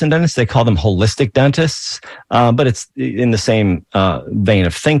functional medicine dentists. They call them holistic dentists. But it's in the same vein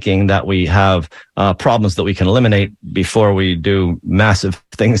of thinking that we have problems that we can eliminate before we do massive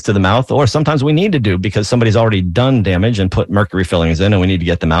things to the mouth. Or sometimes we need to do because somebody's already done damage and put mercury fillings in and we need to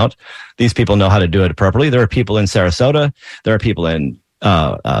get them out. These people know how to do it appropriately. There are people in Sarasota. There are people in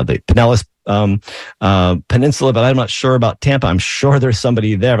the Pinellas Peninsula, but I'm not sure about Tampa. I'm sure there's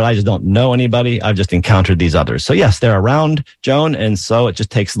somebody there, but I just don't know anybody. I've just encountered these others. So yes, they're around, Joan, and so it just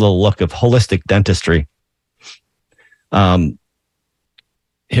takes a little look of holistic dentistry.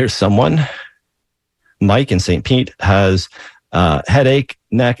 Here's someone. Mike in St. Pete has headache,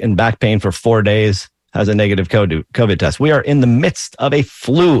 neck, and back pain for 4 days, has a negative COVID test. We are in the midst of a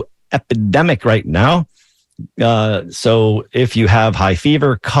flu epidemic right now. So if you have high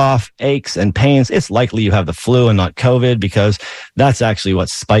fever, cough, aches, and pains, it's likely you have the flu and not COVID, because that's actually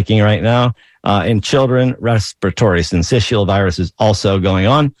what's spiking right now. In children, respiratory syncytial virus is also going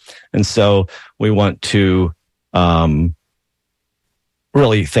on. And so we want to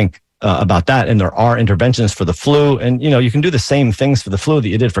really think about that. And there are interventions for the flu. And, you can do the same things for the flu that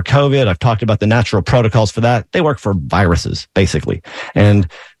you did for COVID. I've talked about the natural protocols for that. They work for viruses, basically. And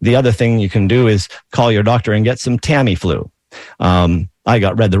the other thing you can do is call your doctor and get some Tamiflu. I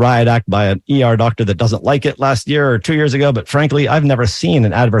got read the Riot Act by an ER doctor that doesn't like it last year or 2 years ago. But frankly, I've never seen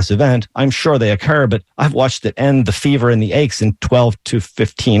an adverse event. I'm sure they occur, but I've watched it end the fever and the aches in 12 to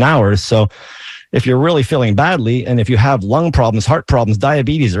 15 hours. So if you're really feeling badly, and if you have lung problems, heart problems,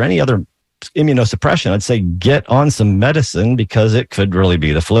 diabetes, or any other immunosuppression, I'd say get on some medicine because it could really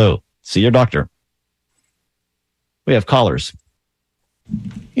be the flu. See your doctor. We have callers.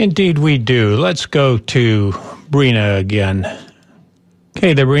 Indeed, we do. Let's go to Brina again.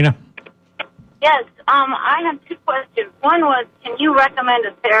 Okay, there, Brina. Yes, I have two questions. One was, can you recommend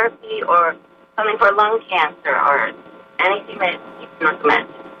a therapy or something for lung cancer or anything that you can recommend?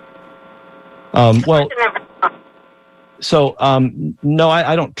 No,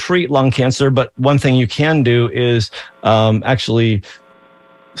 I don't treat lung cancer, but one thing you can do is actually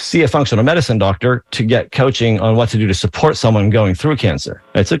see a functional medicine doctor to get coaching on what to do to support someone going through cancer.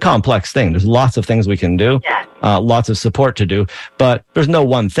 It's a complex thing. There's lots of things we can do, lots of support to do, but there's no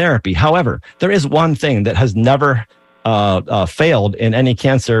one therapy. However, there is one thing that has never failed in any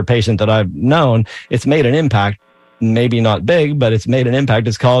cancer patient that I've known. It's made an impact, maybe not big, but it's made an impact.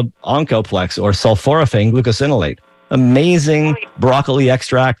 It's called Oncoplex or sulforaphane glucosinolate. Amazing broccoli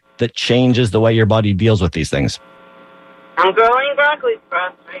extract that changes the way your body deals with these things. I'm growing broccoli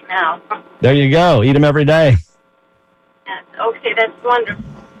sprouts right now. There you go. Eat them every day. Yes. Okay, that's wonderful.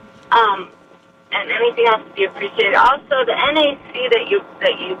 And anything else would be appreciated. Also, the NAC that you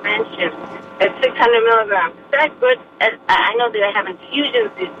mentioned at 600 milligrams. Is that good? I know that I have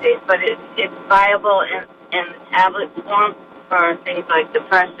infusions these days, but it's viable in the tablet form for things like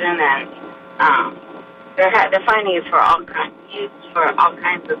depression, and they're finding it for all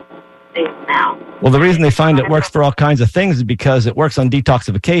kinds of things now. Well, the reason they find it works for all kinds of things is because it works on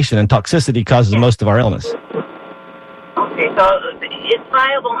detoxification, and toxicity causes most of our illness. Okay, so it's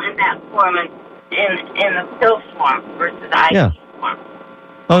viable in that form and in the pill form versus IV form.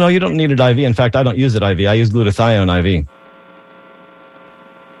 Oh, no, you don't need an IV. In fact, I don't use it IV. I use glutathione IV.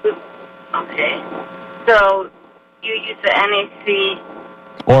 Okay. So you use the NAC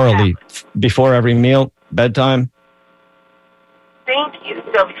orally before every meal, bedtime. Thank you.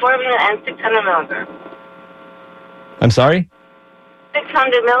 So before every meal and 600 milligrams. I'm sorry?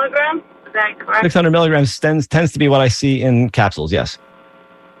 600 milligrams? Is that correct? 600 milligrams tends to be what I see in capsules, yes.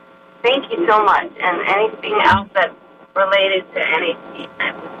 Thank you so much. And anything else that's related to NAC,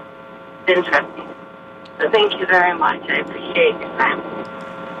 it's interesting. So thank you very much. I appreciate your time.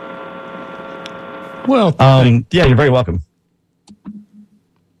 Well, yeah, you're very welcome.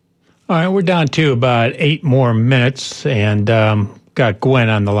 All right, we're down to about 8 more minutes, and got Gwen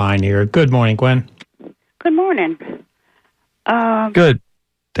on the line here. Good morning, Gwen. Good morning. Good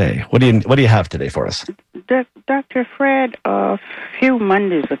day. What do you have today for us? Dr. Fred, a few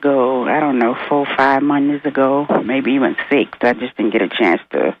Mondays ago, I don't know, 4 or 5 Mondays ago, maybe even 6, I just didn't get a chance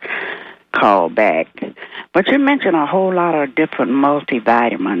to call back. But you mentioned a whole lot of different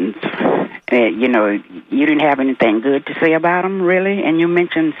multivitamins. You didn't have anything good to say about them, really? And you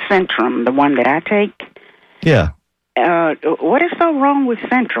mentioned Centrum, the one that I take. Yeah. What is so wrong with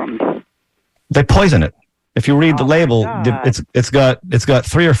Centrum? They poison it. If you read the label, it's got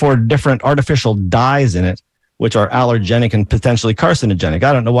 3 or 4 different artificial dyes in it, which are allergenic and potentially carcinogenic.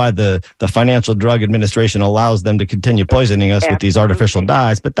 I don't know why the Financial Drug Administration allows them to continue poisoning us with these artificial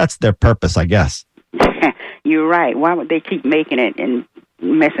dyes, but that's their purpose, I guess. You're right. Why would they keep making it and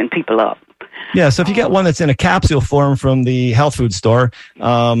messing people up? Yeah, so if you get one that's in a capsule form from the health food store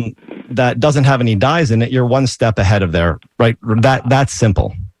that doesn't have any dyes in it, you're one step ahead of there, right? That's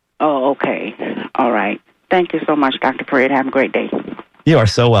simple. Oh, okay. All right. Thank you so much, Dr. Fred. Have a great day. You are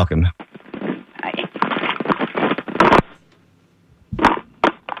so welcome. Bye.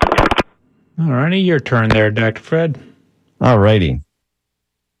 All righty, your turn there, Dr. Fred. All righty.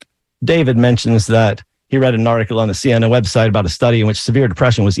 David mentions that he read an article on the CNN website about a study in which severe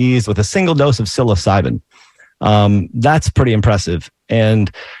depression was eased with a single dose of psilocybin. That's pretty impressive. And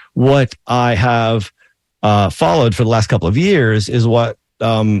what I have followed for the last couple of years is what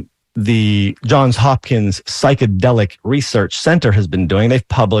the Johns Hopkins Psychedelic Research Center has been doing. They've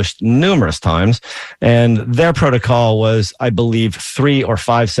published numerous times, and their protocol was, I believe, 3 or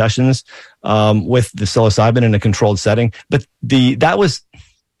 5 sessions with the psilocybin in a controlled setting. But that was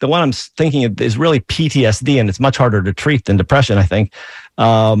the one I'm thinking of is really PTSD, and it's much harder to treat than depression, I think.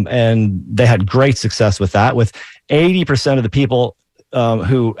 And they had great success with that, with 80% of the people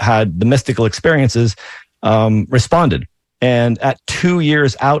who had the mystical experiences responded. And at 2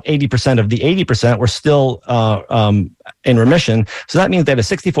 years out, 80% of the 80% were still in remission. So that means they had a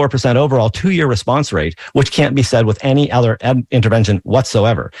 64% overall 2-year response rate, which can't be said with any other intervention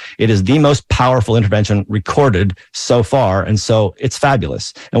whatsoever. It is the most powerful intervention recorded so far. And so it's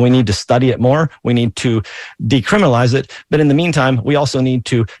fabulous. And we need to study it more. We need to decriminalize it. But in the meantime, we also need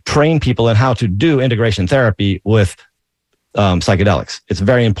to train people in how to do integration therapy with psychedelics. It's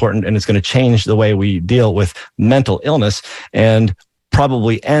very important, and it's going to change the way we deal with mental illness and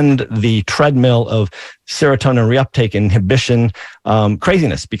probably end the treadmill of serotonin reuptake inhibition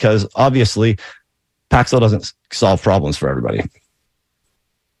craziness, because obviously Paxil doesn't solve problems for everybody.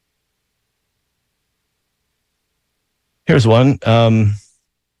 Here's one.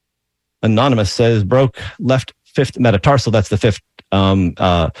 Anonymous says, broke left fifth metatarsal. That's the fifth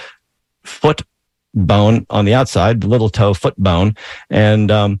foot bone on the outside, the little toe foot bone. And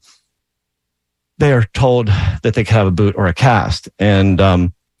they are told that they could have a boot or a cast.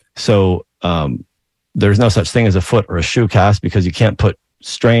 And so there's no such thing as a foot or a shoe cast, because you can't put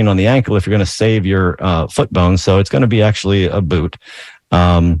strain on the ankle if you're going to save your foot bone. So it's going to be actually a boot.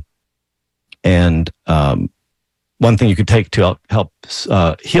 One thing you could take to help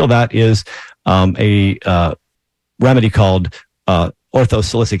heal that is a remedy called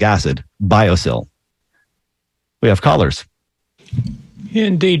orthosilicic acid, BioSil. We have callers.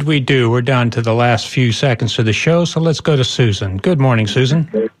 Indeed, we do. We're down to the last few seconds of the show, so let's go to Susan. Good morning,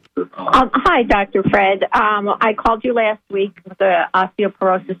 Susan. Hi, Dr. Fred. I called you last week with an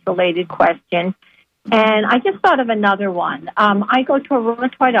osteoporosis-related question, and I just thought of another one. I go to a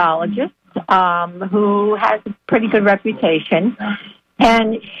rheumatologist who has a pretty good reputation,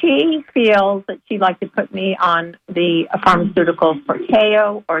 and she feels that she'd like to put me on the pharmaceutical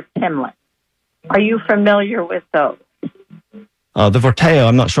Forteo or Tymlis. Are you familiar with those? The Forteo,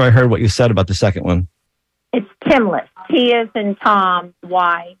 I'm not sure I heard what you said about the second one. It's Tymlis. T as in Tom,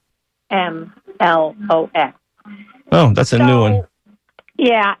 Y-M-L-O-S. Oh, that's a new one.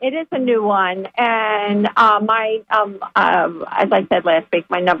 Yeah, it is a new one. And my, as I said last week,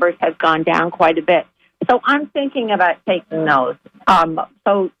 my numbers have gone down quite a bit. So I'm thinking about taking those.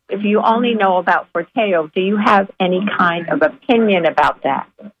 So if you only know about Forteo, do you have any kind of opinion about that?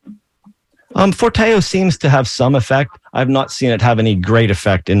 Forteo seems to have some effect. I've not seen it have any great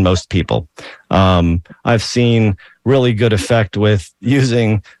effect in most people. I've seen really good effect with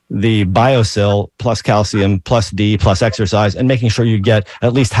using the BioSil plus calcium plus D plus exercise and making sure you get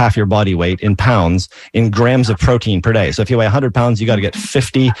at least half your body weight in pounds in grams of protein per day. So if you weigh 100 pounds, you got to get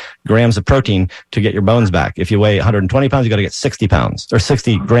 50 grams of protein to get your bones back. If you weigh 120 pounds, you got to get 60 pounds or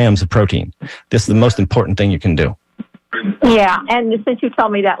 60 grams of protein. This is the most important thing you can do. Yeah, and since you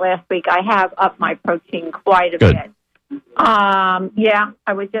told me that last week, I have upped my protein quite a bit. Yeah,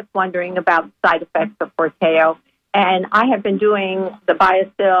 I was just wondering about side effects of Forteo. And I have been doing the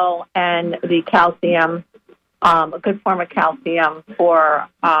BioSil and the calcium, a good form of calcium, for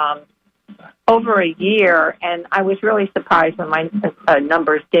over a year. And I was really surprised when my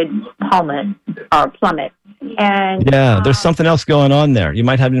numbers did plummet. And yeah, there's something else going on there. You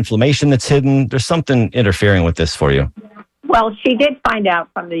might have inflammation that's hidden. There's something interfering with this for you. Well, she did find out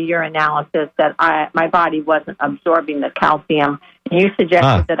from the urinalysis that my body wasn't absorbing the calcium. And you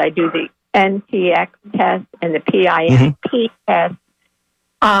suggested that I do the NTX test and the PIMP test.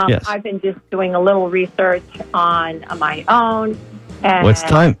 Yes. I've been just doing a little research on my own. And, well, it's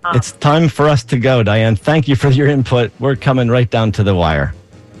time. It's time for us to go, Diane. Thank you for your input. We're coming right down to the wire.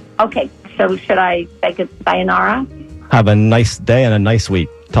 Okay, so should I say good sayonara? Have a nice day and a nice week.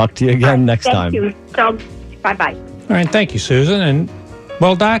 Talk to you again next time. Thank you. So, bye-bye. All right, thank you, Susan. And,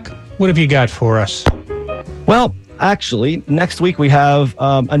 well, Doc, what have you got for us? Well, actually, next week we have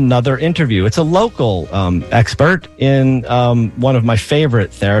another interview. It's a local expert in one of my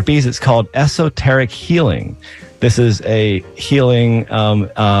favorite therapies. It's called esoteric healing. This is a healing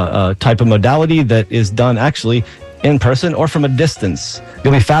type of modality that is done actually in person or from a distance.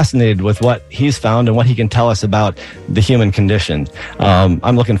 You'll be fascinated with what he's found and what he can tell us about the human condition.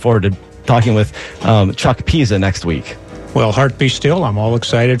 I'm looking forward to talking with Chuck Pisa next week. Well, heart be still. I'm all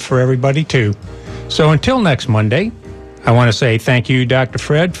excited for everybody, too. So until next Monday, I want to say thank you, Dr.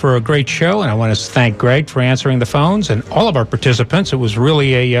 Fred, for a great show, and I want to thank Greg for answering the phones and all of our participants. It was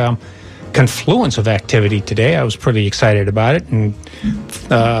really a confluence of activity today. I was pretty excited about it. And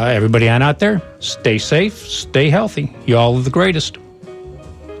everybody on out there, stay safe, stay healthy. You all are the greatest.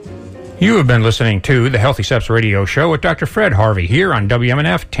 You have been listening to the Healthy Steps Radio Show with Dr. Fred Harvey here on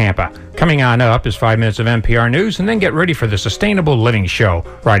WMNF Tampa. Coming on up is 5 minutes of NPR News, and then get ready for the Sustainable Living Show.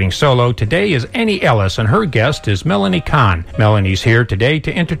 Riding solo today is Annie Ellis, and her guest is Melanie Kahn. Melanie's here today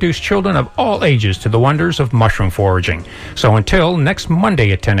to introduce children of all ages to the wonders of mushroom foraging. So until next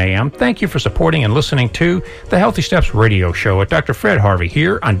Monday at 10 a.m., thank you for supporting and listening to the Healthy Steps radio show with Dr. Fred Harvey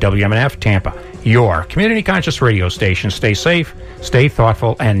here on WMNF Tampa, your community conscious radio station. Stay safe, stay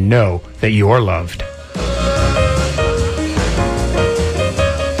thoughtful, and know that you are loved.